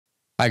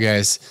Hi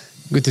guys,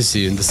 good to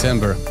see you in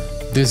December.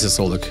 This is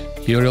Oleg,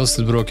 your real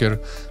estate broker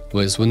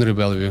with Winner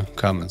Bellevue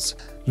comments.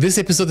 This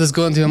episode is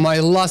going to be my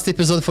last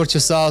episode for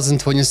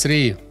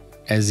 2023,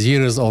 as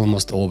year is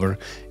almost over,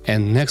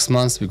 and next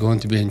month we're going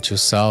to be in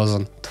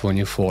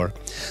 2024.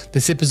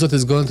 This episode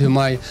is going to be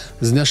my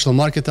residential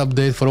market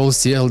update for all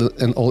Seattle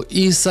and all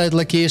Eastside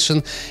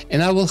location,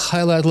 and I will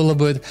highlight a little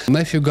bit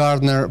Matthew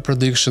Gardner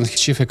prediction,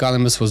 chief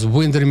economist was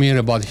Windermere,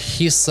 about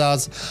his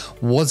thoughts,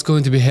 what's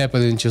going to be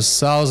happening in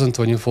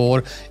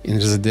 2024 in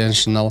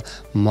residential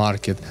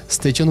market.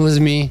 Stay tuned with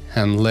me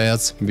and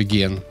let's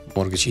begin.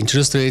 Mortgage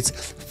interest rates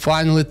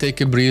finally take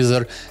a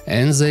breather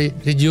and they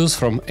reduce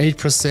from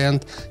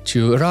 8%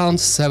 to around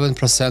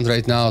 7%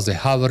 right now as they're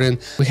hovering.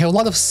 We have a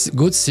lot of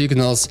good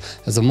signals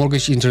as the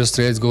mortgage interest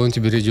rate is going to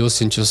be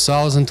reduced in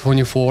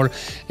 2024,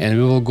 and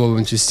we will go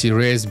to see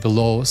rates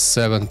below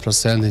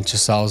 7% in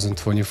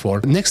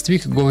 2024. Next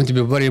week is going to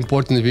be a very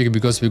important week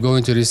because we're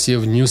going to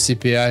receive new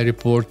CPI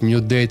report, new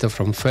data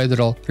from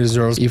Federal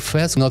Reserve. If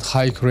Fed's not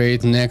hike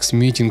rate next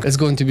meeting, it's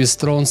going to be a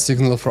strong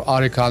signal for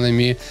our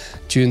economy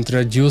to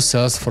introduce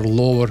us for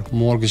lower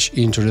mortgage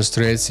interest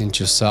rates in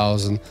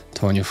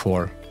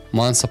 2024.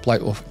 Month supply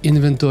of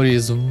inventory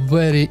is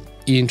very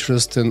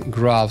interesting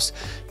graphs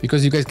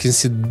because you guys can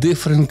see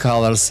different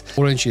colors.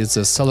 Orange is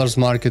a seller's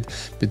market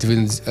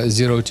between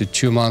 0 to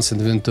 2 months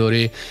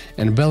inventory,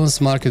 and balanced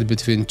market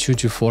between 2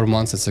 to 4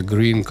 months. It's a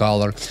green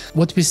color.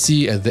 What we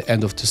see at the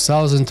end of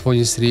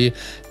 2023,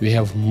 we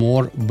have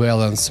more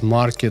balanced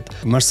market.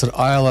 Mercer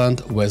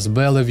Island, West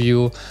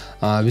Bellevue,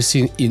 we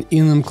see in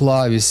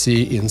Enumclaw, we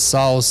see in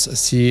South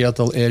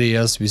Seattle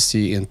areas, we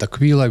see in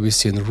Tukwila, we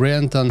see in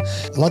Renton.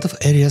 A lot of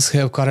areas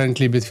have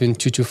currently between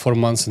 2 to 4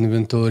 months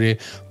inventory,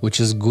 which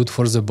is good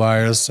for the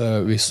buyers.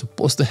 We're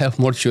supposed to have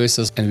more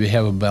choices and we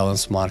have a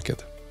balanced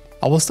market.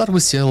 I will start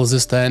with Seattle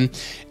this time,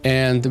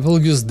 and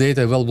we'll use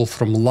data available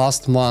from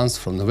last month,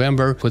 from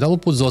November, but I will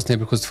put those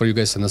neighborhoods for you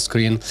guys on the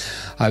screen.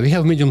 We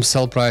have medium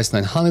sell price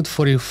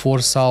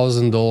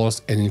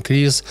 $944,000, an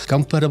increase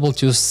comparable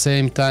to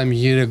same time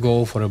year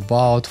ago for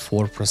about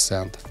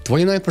 4%.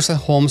 29%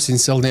 homes in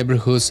Seattle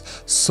neighborhoods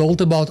sold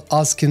about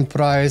asking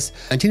price,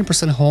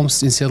 19%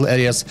 homes in Seattle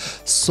areas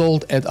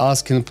sold at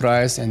asking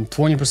price, and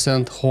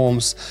 20%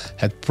 homes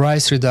had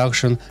price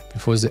reduction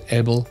before they're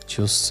able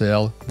to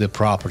sell the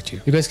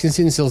property. You guys can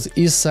see in Seattle's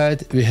east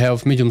side, we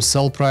have medium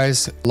sell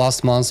price.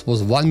 Last month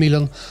was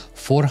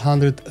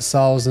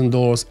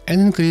 $1,400,000, an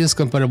increase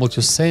comparable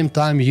to same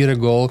time year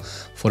ago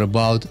for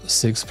about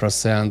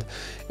 6%.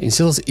 In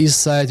Seattle's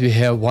east side, we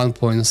have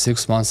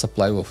 1.6 months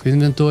supply of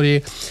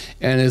inventory,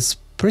 and it's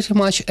pretty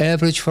much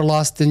average for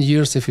last 10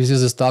 years. If you see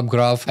this top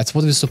graph, that's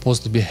what we're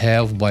supposed to be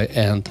have by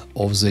end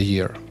of the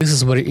year. This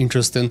is very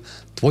interesting.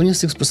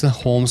 26%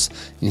 homes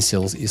in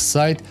Seattle's east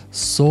side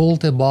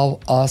sold above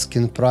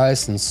asking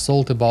price and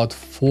sold about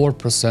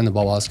 4%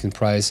 above asking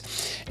price,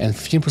 and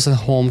 15%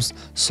 homes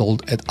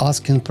sold at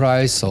asking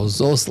price, so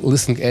those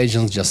listing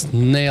agents just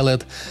nail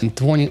it, and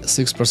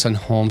 26%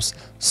 homes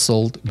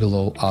sold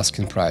below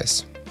asking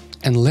price.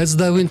 And let's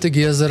dive in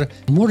together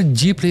more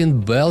deeply in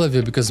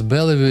Bellevue, because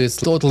Bellevue is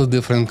a totally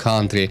different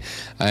country.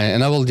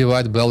 And I will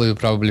divide Bellevue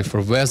probably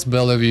for West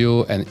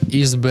Bellevue and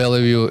East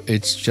Bellevue.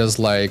 It's just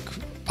like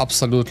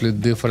absolutely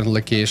different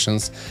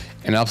locations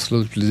and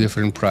absolutely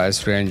different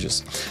price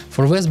ranges.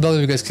 For West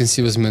Bellevue, you guys can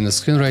see with me on the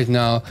screen right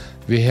now,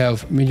 we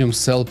have medium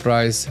sell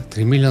price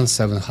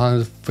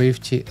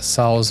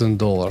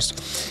 $3,750,000.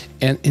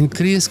 An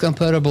increase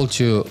comparable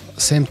to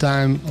same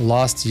time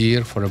last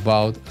year for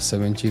about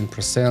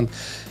 17%.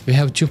 We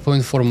have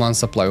 2.4 months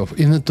supply of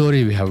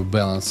inventory. We have a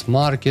balanced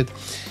market.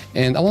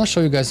 And I want to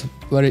show you guys a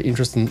very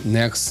interesting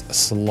next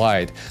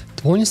slide.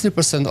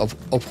 23% of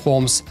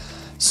homes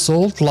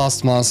sold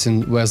last month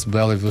in West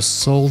Bellevue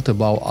sold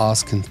above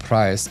asking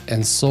price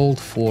and sold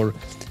for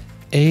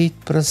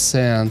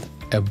 8%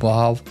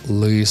 above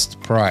list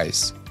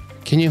price.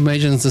 Can you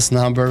imagine this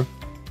number?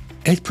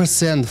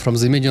 8% from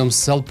the medium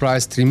sell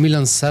price,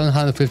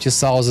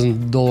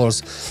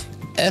 $3,750,000.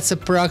 That's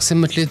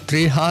approximately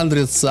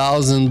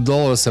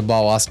 $300,000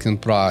 above asking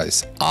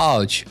price.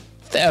 Ouch!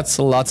 That's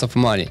lots of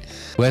money.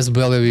 West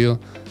Bellevue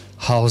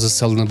houses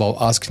selling above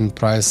asking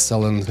price,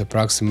 selling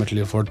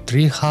approximately for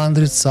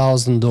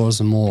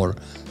 $300,000 more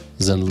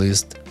than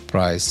list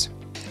price.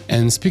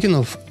 And speaking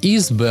of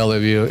East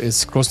Bellevue,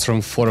 it's across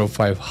from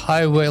 405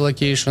 highway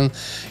location.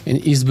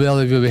 In East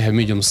Bellevue, we have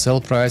medium sell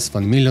price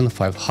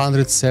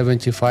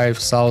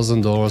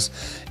 $1,575,000,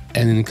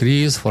 an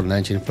increase for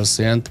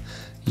 19%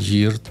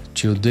 year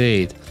to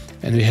date.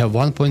 And we have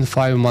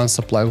 1.5 months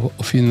supply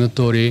of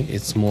inventory.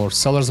 It's more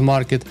seller's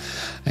market,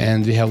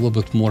 and we have a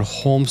little bit more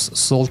homes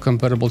sold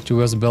comparable to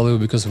West Bellevue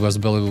because West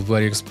Bellevue is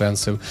very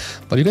expensive.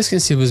 But you guys can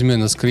see with me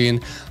on the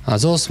screen,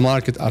 those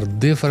markets are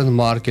different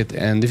market,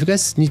 and if you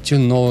guys need to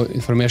know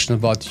information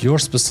about your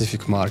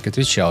specific market,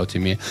 reach out to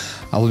me.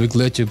 I will be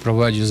glad to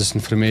provide you this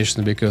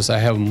information because I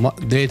have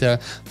data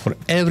for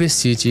every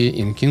city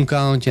in King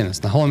County and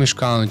Snohomish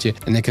County,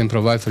 and I can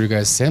provide for you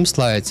guys same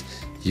slides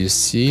you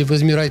see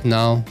with me right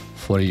now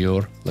for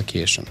your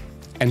location.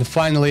 And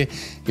finally,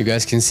 you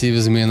guys can see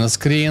with me on the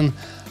screen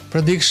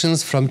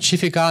predictions from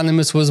chief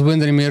economist with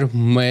Windermere,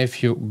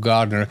 Matthew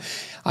Gardner.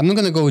 I'm not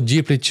going to go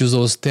deeply to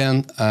those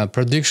 10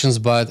 predictions,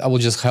 but I will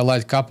just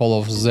highlight a couple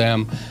of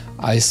them.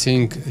 I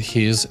think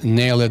he's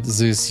nailed it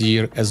this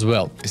year as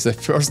well. The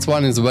first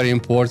one is very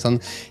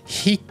important.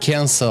 He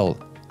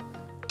canceled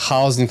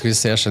housing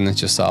recession in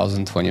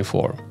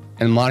 2024.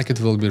 And market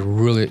will be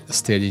really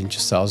steady in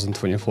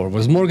 2024,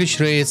 with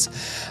mortgage rates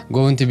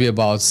going to be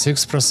about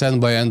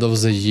 6% by end of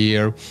the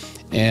year,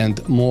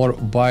 and more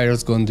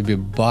buyers going to be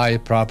buy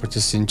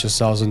properties in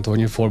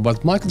 2024.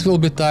 But market will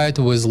be tight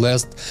with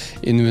less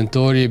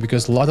inventory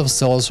because a lot of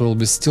sellers will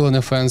be still on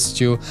the fence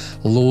to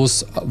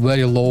lose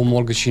very low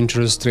mortgage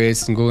interest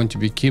rates and going to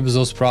be keep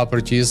those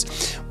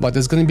properties. But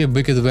it's going to be a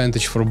big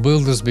advantage for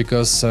builders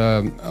because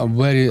a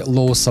very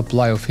low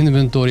supply of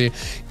inventory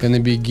going to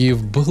be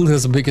give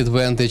builders a big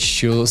advantage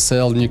to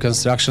sell new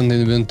construction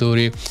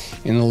inventory,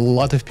 and a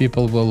lot of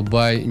people will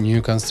buy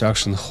new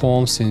construction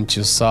homes in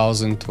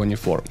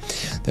 2024.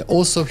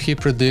 He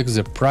predicts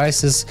the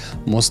prices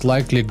most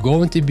likely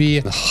going to be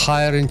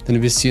higher than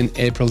we see in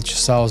April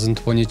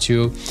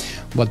 2022,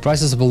 but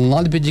prices will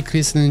not be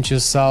decreasing in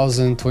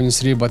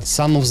 2023, but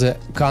some of the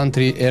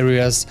country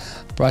areas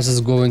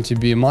prices going to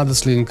be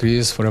modestly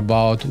increased for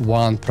about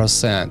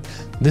 1%.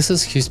 This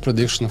is his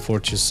prediction for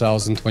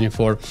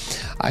 2024.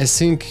 I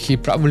think he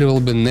probably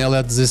will be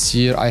nailed this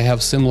year. I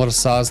have similar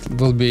thoughts.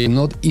 It will be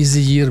not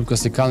easy year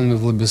because the economy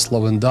will be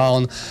slowing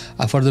down.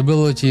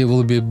 Affordability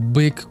will be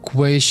big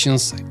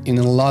questions in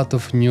a lot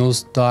of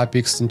news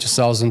topics in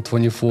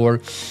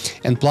 2024.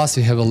 And plus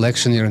we have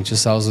election year in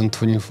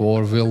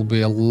 2024. Will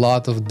be a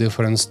lot of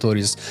different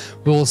stories.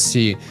 We will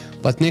see.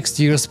 But next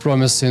year is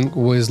promising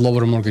with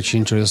lower mortgage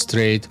interest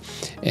rate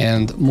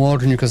and more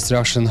new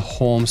construction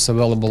homes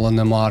available on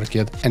the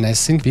market. And I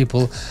think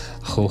people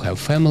who have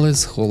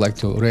families, who like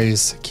to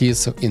raise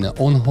kids in their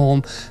own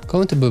home,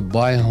 going to be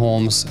buy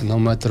homes no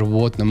matter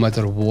what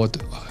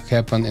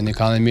happen in the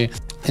economy.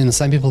 And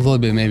some people will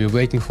be maybe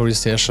waiting for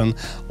recession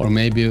or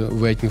maybe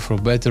waiting for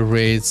better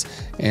rates.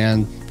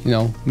 And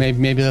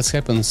maybe that's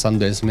happened some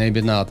days,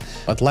 maybe not.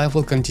 But life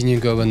will continue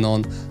going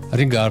on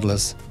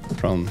regardless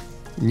from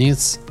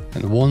needs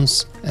and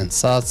wants and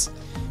thoughts.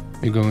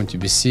 We're going to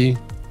be see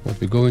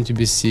what we're going to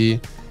be see,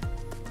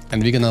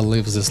 and we're gonna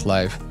live this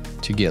life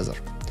together.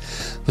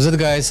 With that,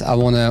 guys, I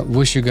wanna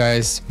wish you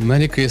guys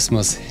Merry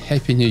Christmas,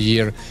 Happy New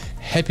Year,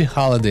 Happy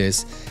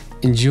Holidays.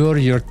 Enjoy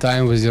your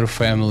time with your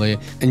family.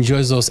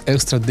 Enjoy those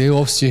extra day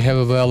offs you have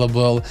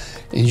available.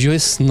 Enjoy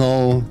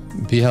snow,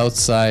 be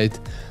outside,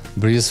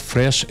 breathe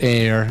fresh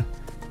air,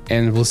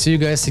 and we'll see you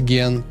guys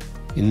again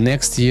in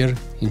next year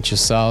in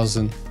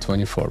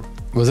 2024.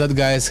 With that,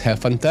 guys, have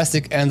a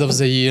fantastic end of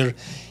the year.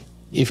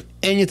 If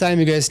anytime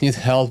you guys need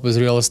help with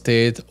real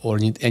estate or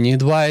need any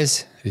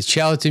advice, reach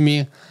out to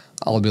me.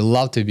 I'll be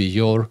love to be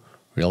your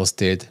real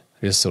estate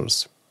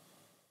resource.